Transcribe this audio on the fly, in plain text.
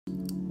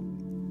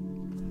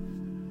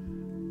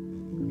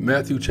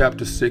Matthew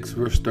chapter 6,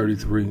 verse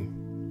 33,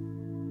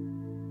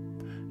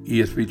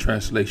 ESV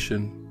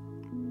translation,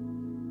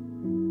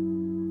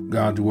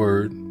 God's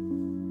word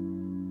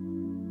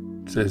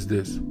says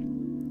this: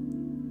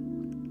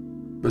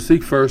 "But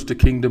seek first the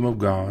kingdom of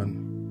God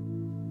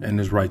and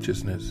his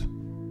righteousness,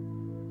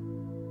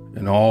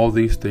 and all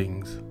these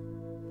things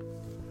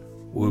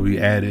will be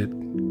added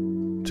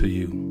to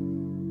you."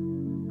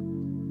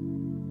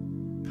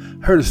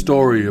 I heard a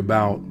story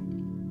about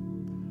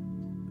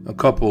a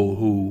couple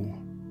who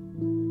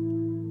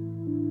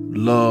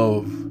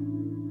love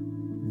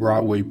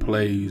Broadway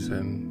plays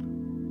and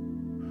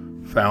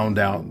found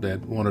out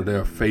that one of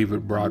their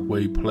favorite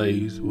Broadway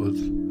plays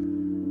was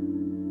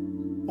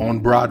on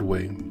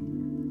Broadway.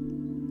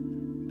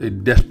 They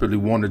desperately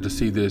wanted to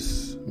see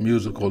this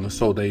musical, and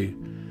so they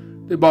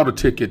bought a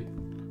ticket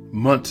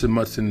months and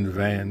months in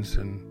advance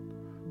and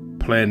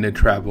planned their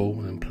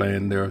travel and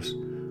planned their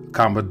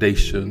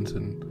accommodations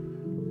and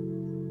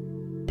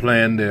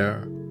planned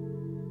their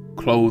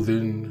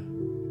clothing,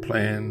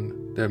 planned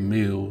their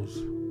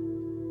meals.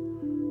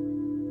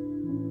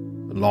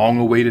 The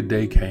long-awaited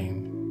day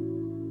came.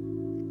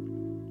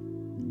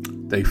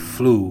 They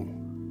flew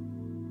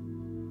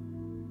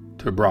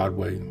to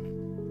Broadway.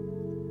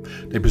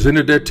 They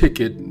presented their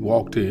ticket,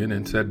 walked in,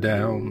 and sat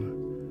down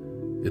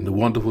in the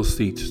wonderful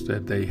seats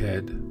that they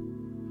had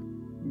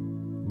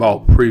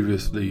bought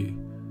previously,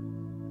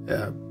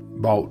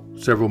 bought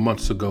several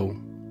months ago,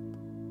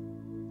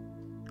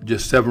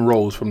 just 7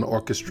 rows from the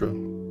orchestra.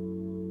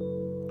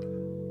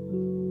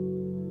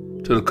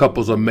 To the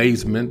couple's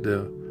amazement,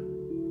 the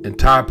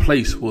entire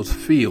place was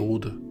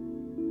filled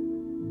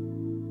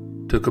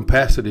to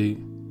capacity,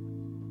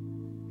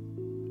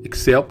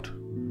 except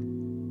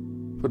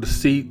for the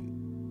seat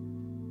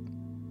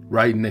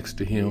right next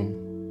to him.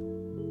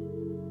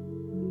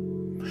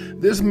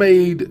 This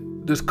made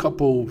this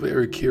couple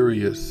very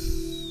curious.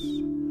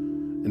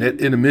 And at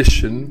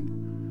intermission,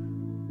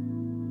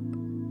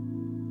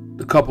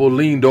 the couple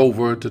leaned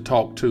over to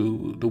talk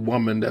to the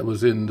woman that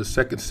was in the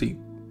second seat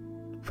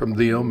from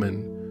them,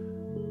 and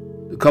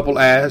the couple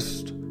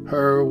asked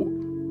her,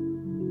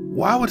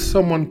 why would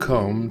someone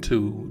come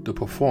to the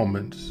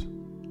performance,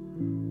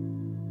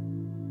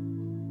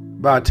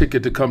 buy a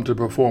ticket to come to the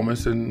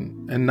performance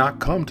and not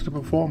come to the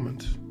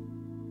performance?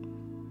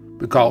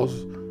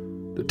 Because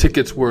the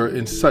tickets were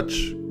in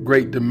such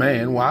great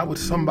demand, why would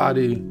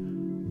somebody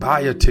buy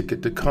a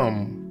ticket to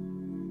come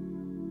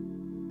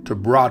to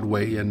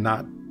Broadway and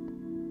not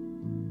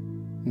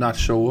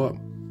show up?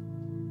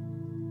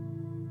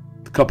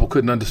 The couple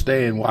couldn't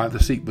understand why the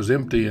seat was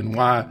empty and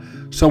why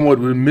someone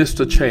would miss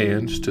a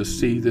chance to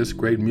see this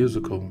great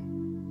musical,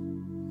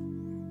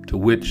 to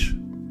which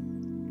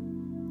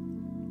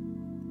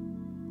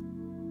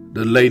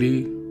the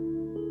lady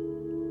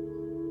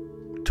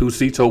 2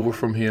 seats over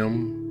from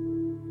him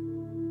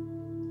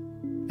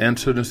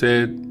answered and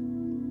said,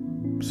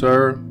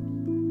 "Sir,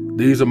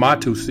 these are my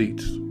 2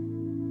 seats.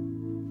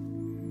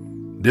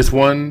 This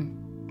one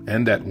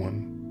and that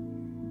one.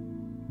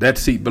 That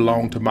seat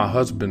belonged to my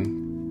husband.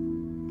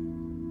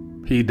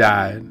 He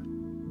died,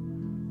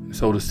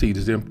 so the seat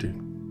is empty."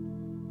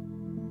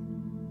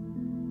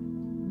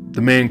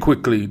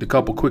 The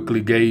couple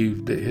quickly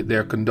gave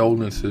their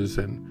condolences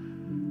and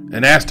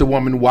asked the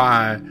woman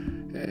why,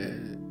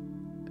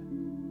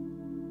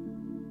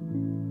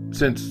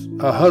 since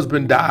her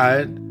husband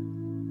died,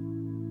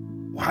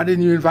 why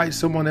didn't you invite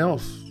someone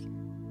else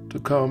to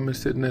come and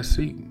sit in that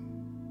seat?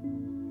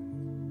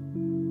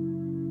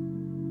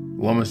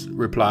 The woman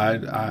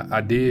replied, I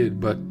did,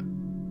 but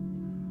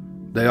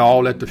they're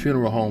all at the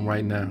funeral home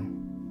right now.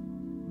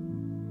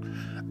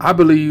 I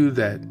believe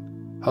that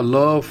her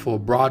love for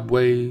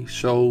Broadway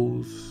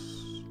shows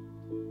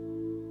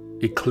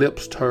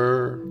eclipsed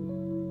her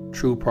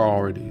true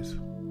priorities.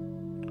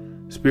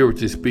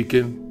 Spiritually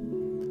speaking,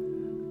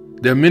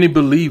 there are many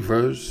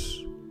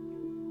believers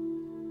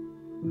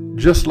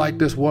just like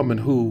this woman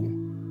who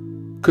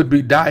could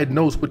be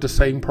diagnosed with the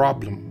same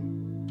problem.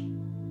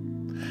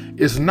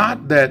 It's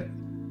not that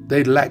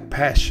they lack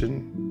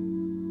passion,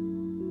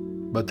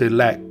 but they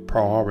lack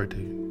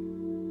priority.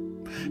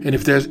 And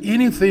if there's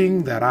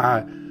anything that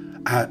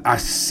I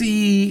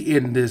see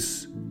in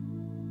this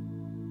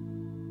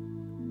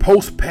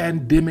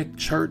post-pandemic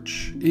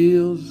church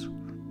is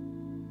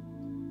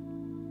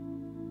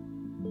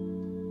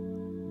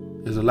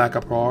a lack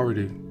of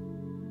priority.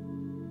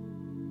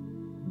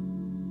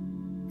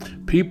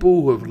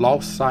 People who have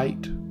lost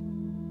sight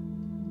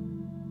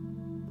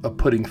of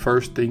putting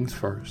first things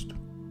first.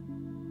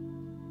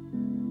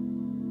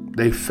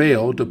 They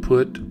fail to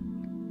put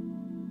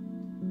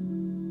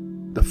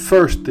the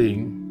first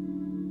thing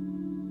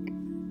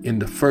in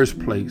the first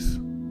place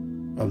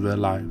of their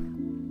life.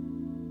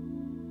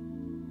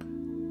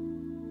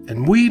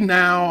 And we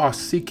now are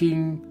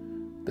seeking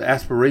the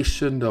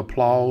aspiration, the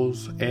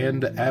applause,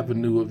 and the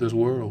avenue of this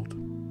world.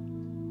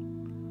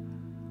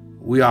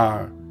 We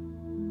are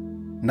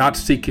not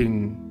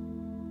seeking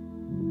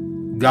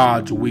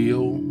God's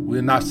will.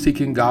 We're not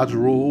seeking God's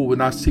rule. We're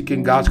not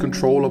seeking God's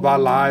control of our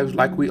lives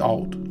like we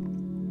ought.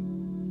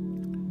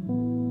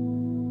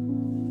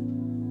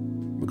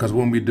 Because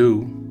when we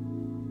do,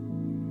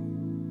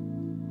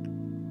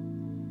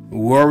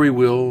 worry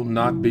will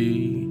not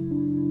be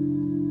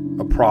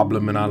a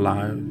problem in our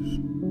lives.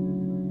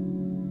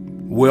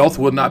 Wealth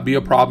will not be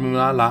a problem in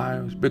our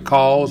lives,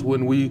 because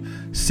when we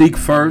seek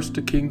first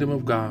the kingdom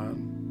of God,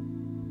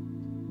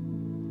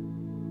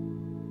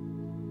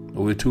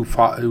 we're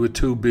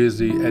too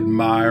busy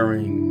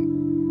admiring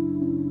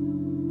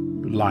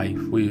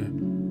life. We're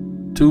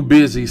too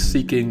busy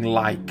seeking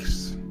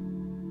likes.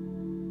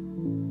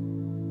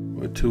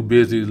 We're too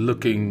busy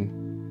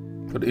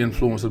looking for the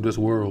influence of this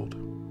world.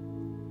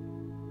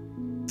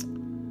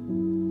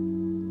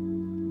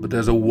 But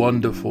there's a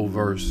wonderful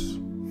verse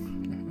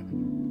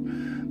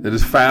that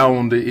is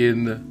found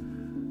in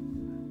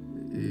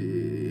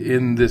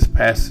this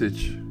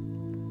passage.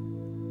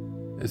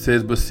 It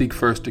says, "But seek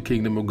first the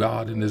kingdom of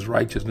God and his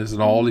righteousness,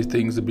 and all these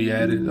things will be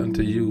added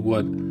unto you."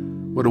 What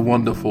a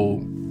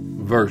wonderful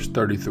verse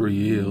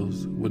 33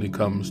 is when it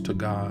comes to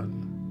God.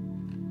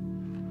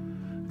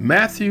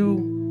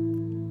 Matthew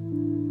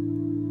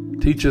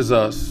teaches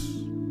us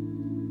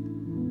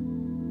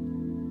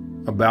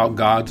about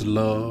God's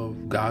love,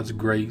 God's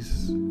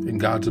grace, and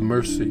God's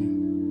mercy,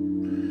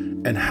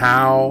 and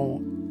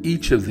how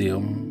each of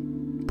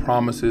them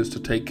promises to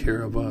take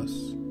care of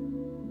us.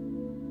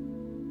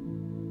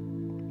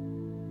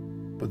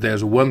 But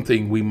there's one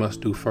thing we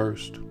must do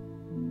first.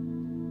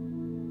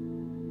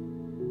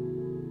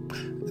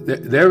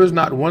 There is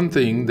not one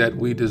thing that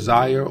we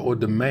desire or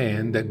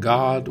demand that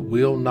God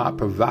will not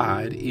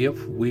provide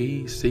if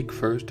we seek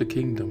first the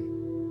kingdom.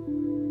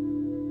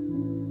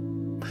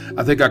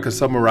 I think I could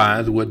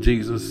summarize what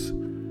Jesus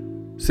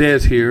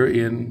says here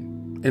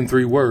in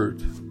 3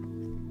 words.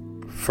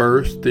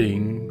 First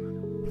thing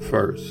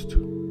first.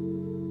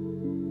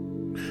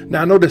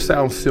 Now, I know this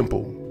sounds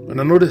simple, and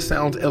I know this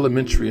sounds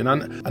elementary, and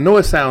I know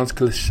it sounds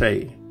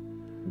cliche,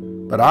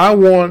 but I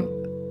want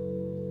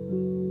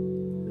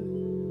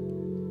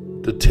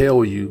to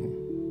tell you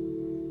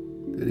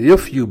that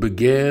if you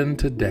begin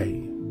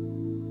today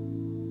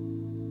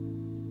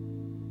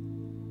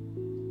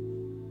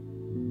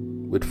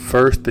with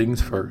first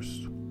things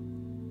first,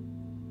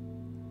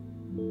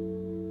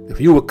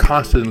 if you will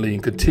constantly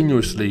and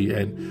continuously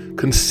and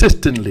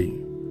consistently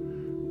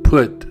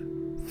put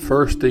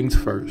first things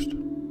first,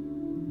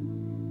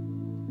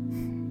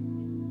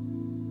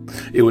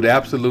 it would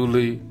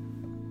absolutely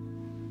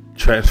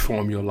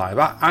transform your life.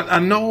 I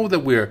know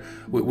that we're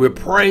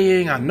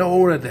praying. I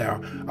know that there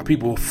are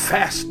people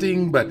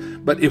fasting, but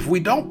if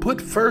we don't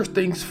put first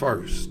things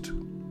first,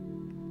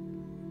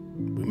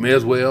 we may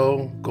as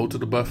well go to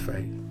the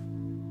buffet.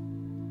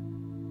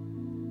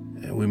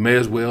 And we may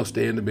as well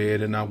stay in the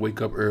bed and not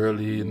wake up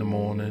early in the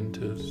morning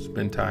to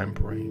spend time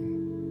praying.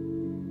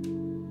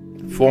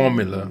 The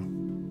formula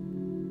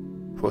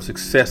for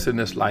success in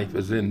this life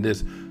is in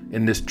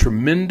this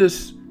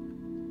tremendous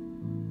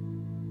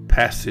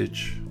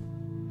passage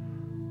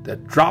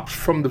that drops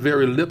from the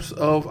very lips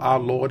of our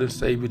Lord and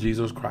Savior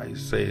Jesus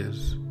Christ.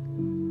 Says,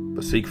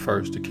 "But seek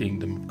first the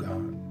kingdom of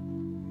God."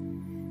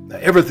 Now,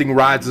 everything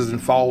rises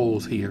and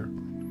falls here.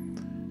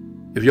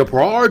 If your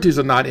priorities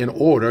are not in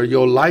order,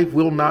 your life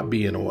will not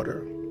be in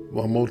order.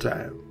 One more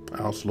time,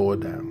 I'll slow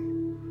it down.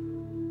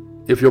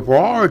 If your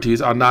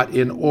priorities are not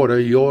in order,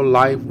 your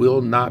life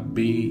will not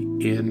be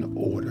in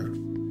order.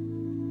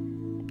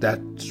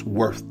 That's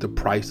worth the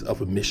price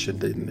of admission,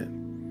 isn't it?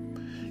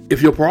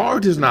 If your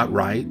priority is not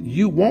right,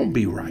 you won't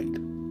be right.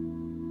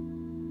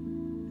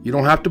 You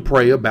don't have to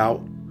pray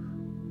about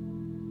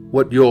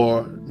what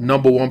your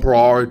number one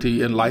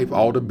priority in life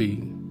ought to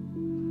be.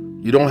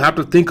 You don't have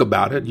to think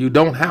about it. You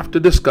don't have to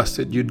discuss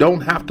it. You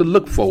don't have to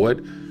look for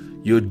it.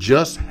 You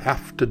just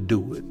have to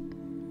do it.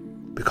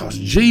 Because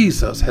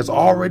Jesus has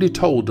already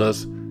told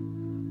us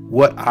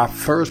what our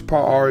first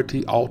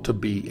priority ought to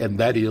be, and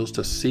that is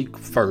to seek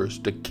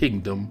first the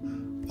kingdom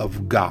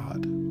of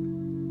God.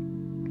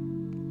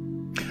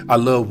 I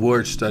love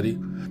word study.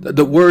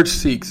 The word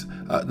seeks.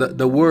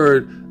 The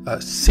word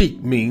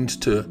seek means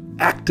to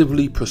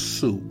actively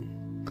pursue.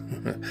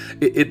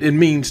 It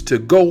means to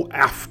go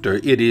after.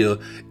 It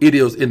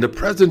is in the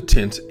present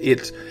tense.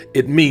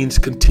 It means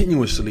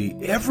continuously.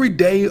 Every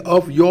day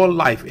of your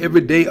life,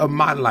 every day of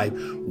my life,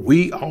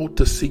 we ought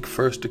to seek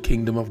first the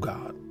kingdom of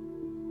God.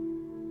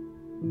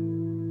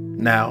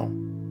 Now,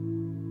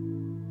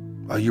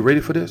 are you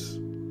ready for this?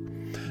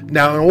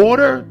 Now, in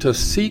order to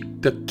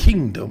seek the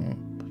kingdom,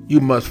 you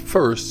must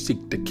first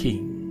seek the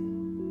king.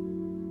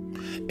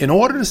 In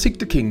order to seek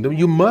the kingdom,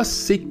 you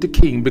must seek the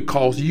king,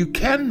 because you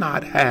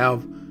cannot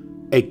have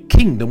a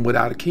kingdom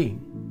without a king.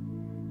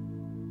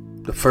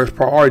 The first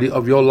priority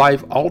of your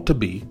life ought to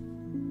be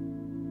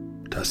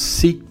to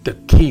seek the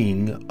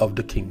king of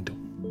the kingdom.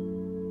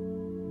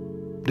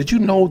 Did you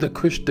know that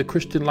the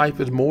Christian life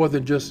is more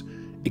than just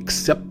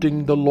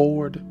accepting the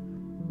Lord?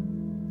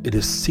 It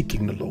is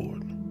seeking the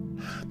Lord.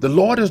 The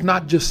Lord is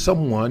not just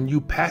someone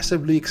you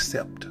passively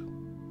accept.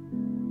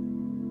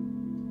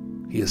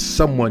 He is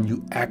someone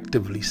you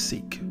actively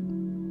seek.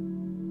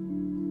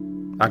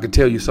 I can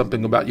tell you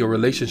something about your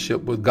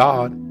relationship with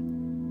God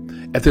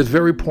at this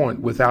very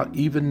point without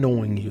even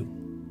knowing you.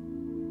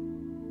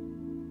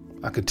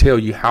 I could tell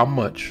you how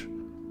much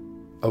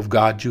of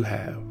God you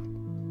have.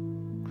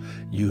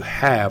 You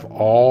have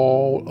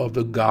all of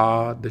the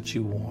God that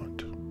you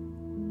want.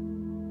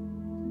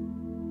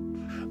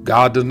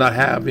 God does not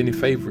have any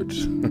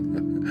favorites.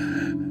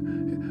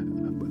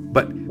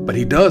 But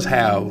he does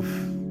have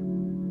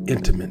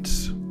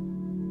intimates.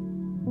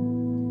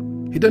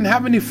 He doesn't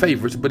have any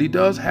favorites, but he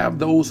does have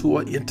those who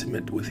are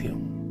intimate with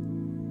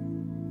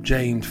him.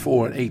 James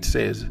 4:8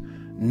 says,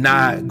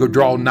 go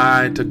draw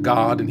nigh to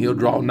God and he'll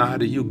draw nigh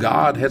to you.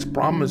 God has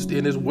promised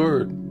in his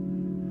word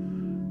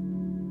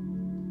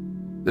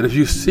that if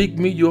you seek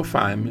me, you'll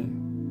find me.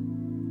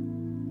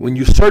 When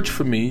you search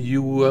for me,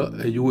 you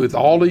with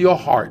all of your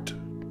heart.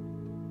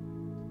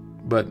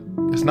 But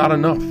it's not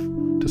enough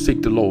to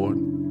seek the Lord.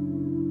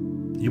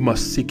 You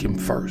must seek him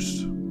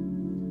first.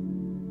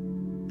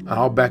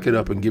 I'll back it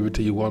up and give it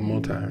to you one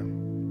more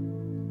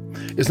time.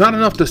 It's not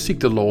enough to seek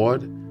the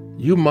Lord.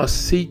 You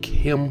must seek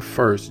him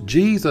first.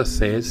 Jesus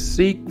says,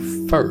 seek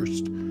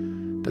first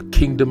the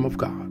kingdom of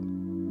God.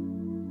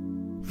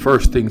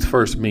 First things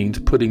first means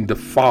putting the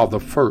Father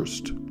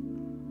first.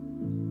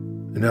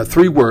 And there are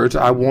three words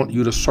I want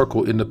you to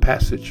circle in the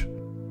passage.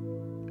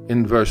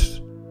 In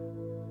verse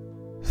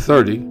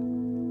 30,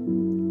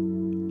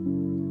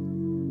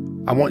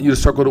 I want you to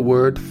circle the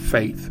word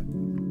faith.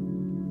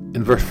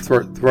 In verse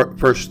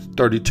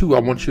 32, I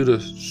want you to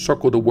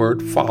circle the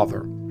word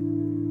Father.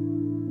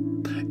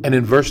 And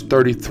in verse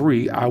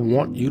 33, I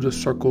want you to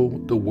circle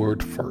the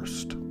word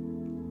first.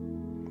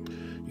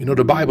 You know,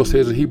 the Bible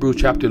says in Hebrews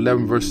chapter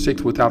 11, verse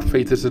 6, without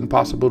faith it's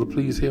impossible to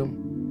please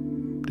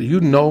him. Do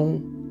you know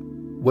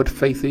what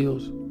faith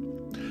is?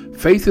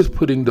 Faith is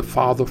putting the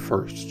Father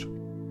first.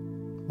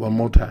 One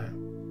more time.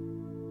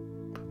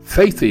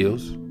 Faith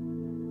is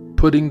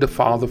putting the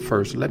Father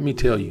first. Let me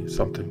tell you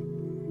something.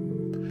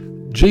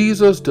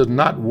 Jesus does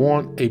not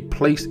want a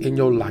place in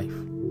your life.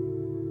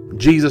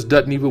 Jesus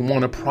doesn't even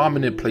want a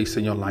prominent place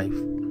in your life.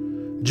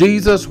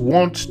 Jesus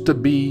wants to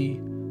be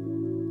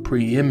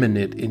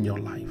preeminent in your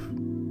life.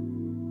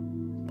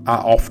 I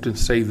often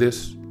say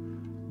this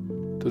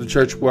to the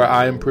church where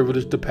I am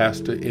privileged to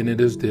pastor, and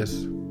it is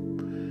this.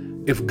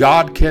 If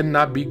God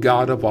cannot be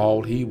God of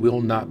all, he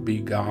will not be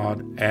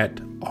God at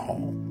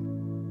all.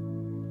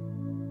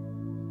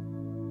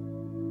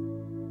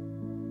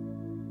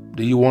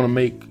 Do you want to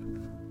make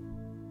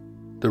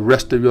the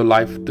rest of your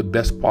life the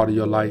best part of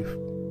your life?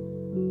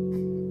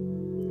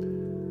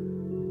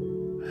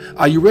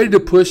 Are you ready to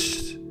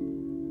push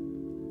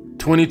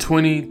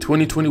 2020,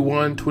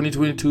 2021,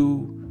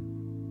 2022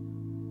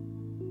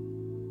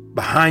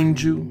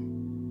 behind you?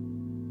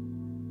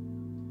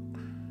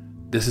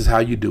 This is how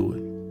you do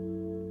it.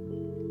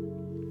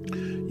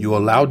 You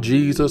allow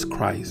Jesus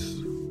Christ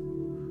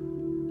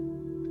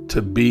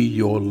to be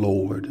your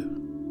Lord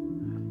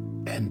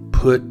and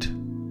put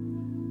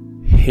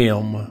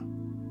him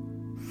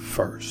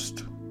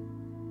first.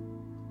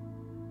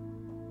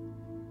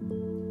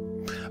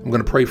 I'm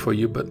going to pray for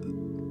you, but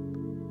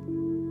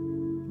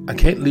I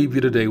can't leave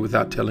you today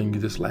without telling you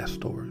this last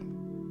story.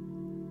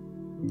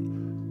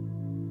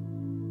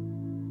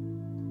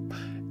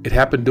 It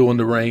happened during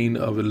the reign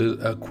of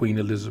Queen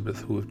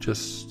Elizabeth, who have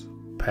just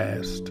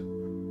passed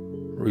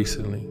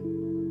recently.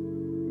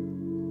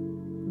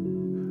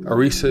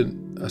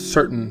 A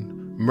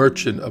certain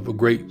merchant of a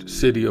great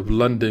city of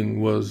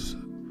London was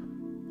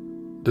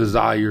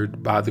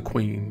desired by the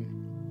Queen.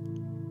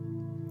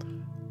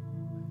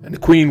 And the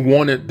Queen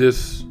wanted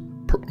this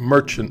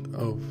merchant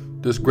of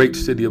this great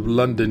city of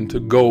London to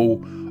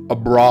go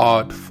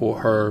abroad for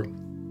her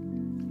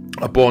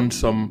upon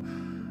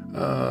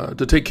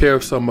to take care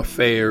of some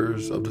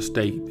affairs of the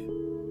state.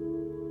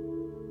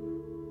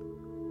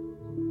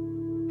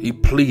 He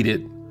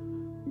pleaded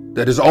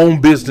that his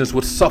own business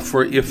would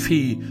suffer if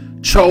he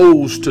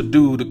chose to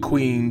do the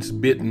Queen's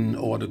bidding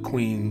or the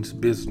Queen's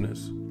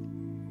business.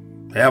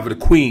 However, the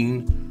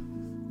Queen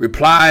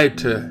replied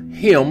to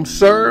him,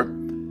 "Sir,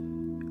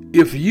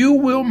 if you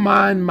will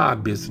mind my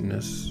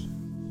business,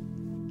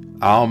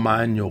 I'll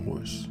mind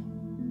yours."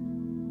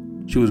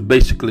 She was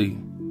basically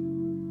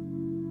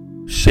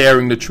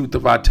sharing the truth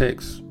of our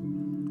text,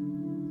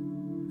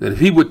 that if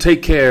he would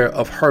take care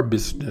of her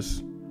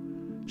business,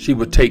 she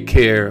would take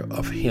care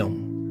of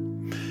him.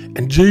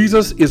 And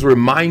Jesus is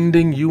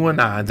reminding you and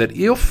I that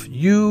if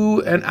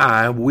you and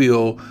I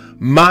will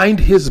mind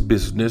his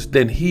business,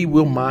 then he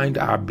will mind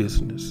our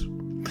business.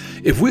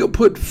 If we'll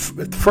put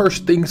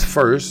first things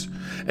first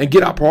and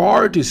get our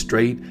priorities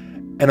straight,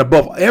 and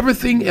above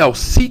everything else,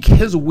 seek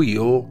his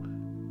will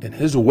and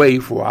his way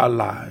for our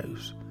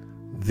lives,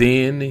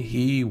 then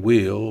he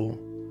will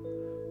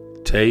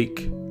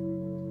take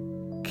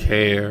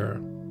care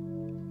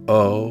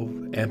of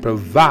and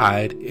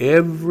provide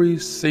every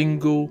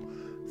single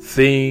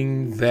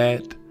thing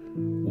that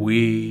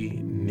we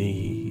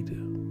need.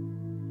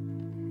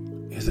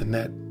 Isn't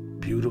that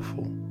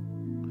beautiful?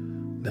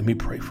 Let me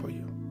pray for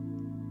you.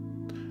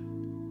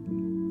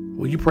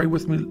 Will you pray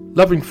with me?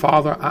 Loving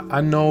Father,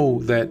 I know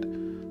that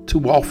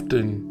too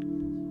often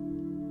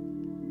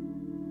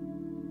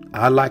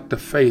I lack the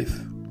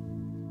faith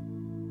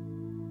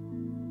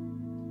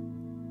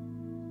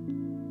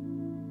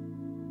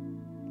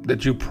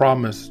that you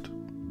promised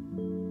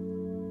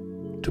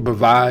to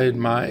provide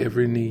my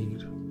every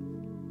need.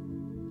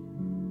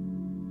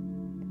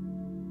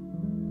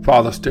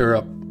 Father, stir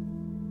up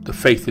the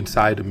faith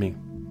inside of me,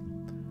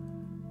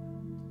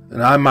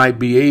 and I might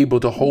be able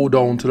to hold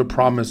on to the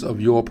promise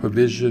of your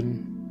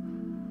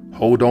provision,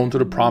 hold on to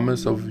the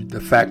promise of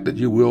the fact that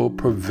you will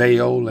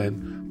prevail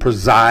and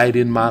preside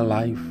in my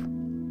life.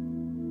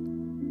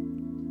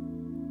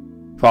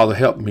 Father,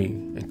 help me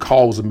and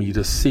cause me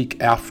to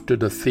seek after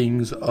the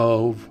things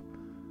of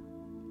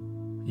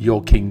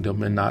your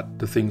kingdom and not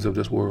the things of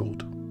this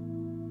world.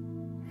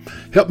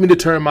 Help me to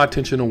turn my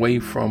attention away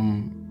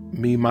from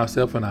me,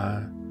 myself, and I,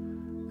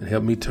 and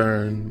help me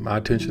turn my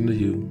attention to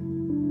you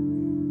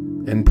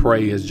and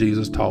pray as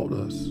Jesus taught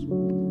us.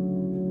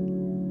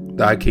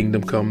 Thy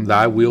kingdom come,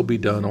 thy will be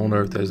done on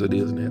earth as it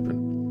is in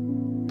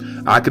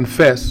heaven. I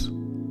confess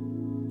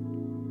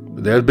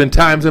there have been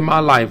times in my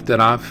life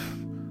that I've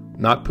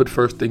not put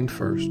first things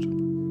first.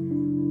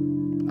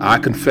 I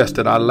confess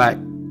that I lack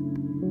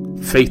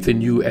faith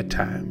in you at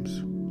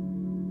times.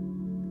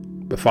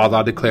 But Father,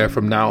 I declare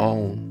from now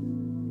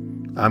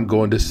on, I'm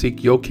going to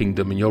seek your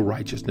kingdom and your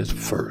righteousness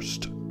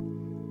first,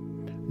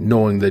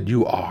 knowing that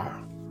you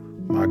are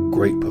my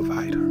great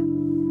provider.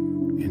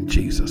 In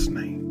Jesus'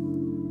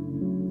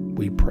 name,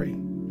 we pray.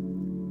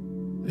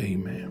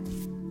 Amen.